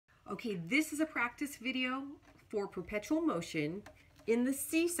Okay, this is a practice video for perpetual motion in the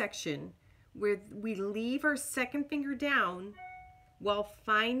C section where we leave our second finger down while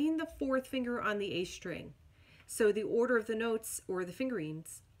finding the fourth finger on the A string. So the order of the notes or the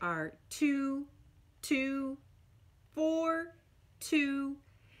fingerings are 2, 2, 4, 2,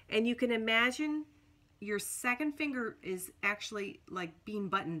 and you can imagine your second finger is actually like being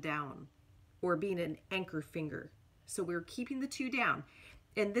buttoned down or being an anchor finger. So we're keeping the 2 down.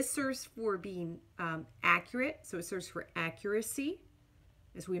 And this serves for being accurate. So it serves for accuracy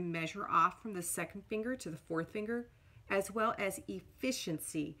as we measure off from the second finger to the fourth finger, as well as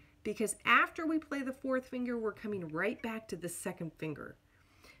efficiency, because after we play the fourth finger, we're coming right back to the second finger.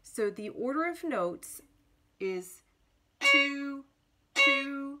 So the order of notes is 2,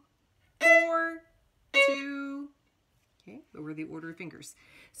 2, 4, 2. Okay, over the order of fingers.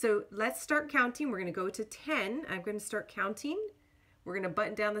 So let's start counting. We're going to go to 10. I'm going to start counting. We're going to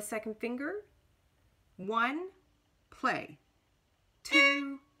button down the second finger. 1, play.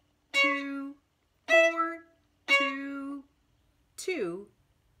 2, 2, 4, 2, 2,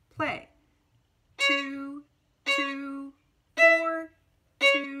 play. 2, 2, 4,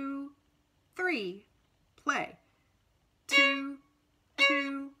 2, 3, play. 2,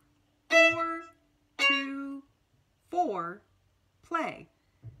 2, 4, 2, 4, play.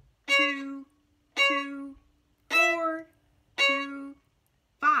 2, 2, 4, 2,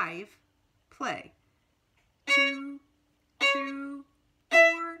 5, play. 2, 2, 4,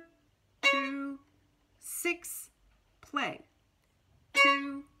 2, 6, play.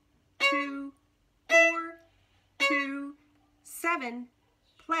 2, 2, 4, 2, 7,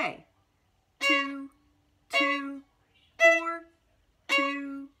 play. 2, 2, 4,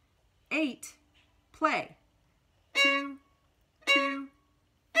 2, 8, play. 2, 2,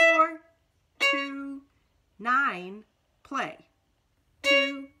 4, 2, 9, play.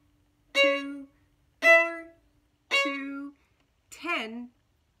 2, 2, 4, 2, 10,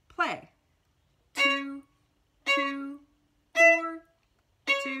 play. 2, 2, 4,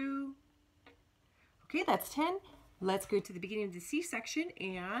 2. Okay, that's 10. Let's go to the beginning of the C section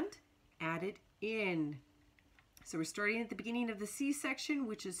and add it in. So we're starting at the beginning of the C section,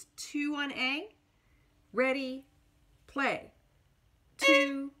 which is 2 on A. Ready, play.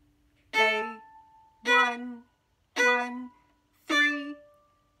 2, A, 1, 1, 3,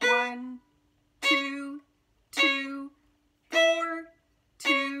 1, 2, 2, 4,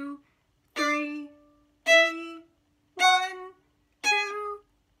 2, 3, A, 1, 2,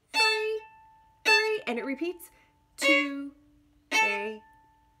 3, 3, and it repeats. 2, A,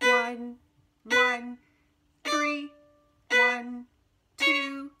 1, 1,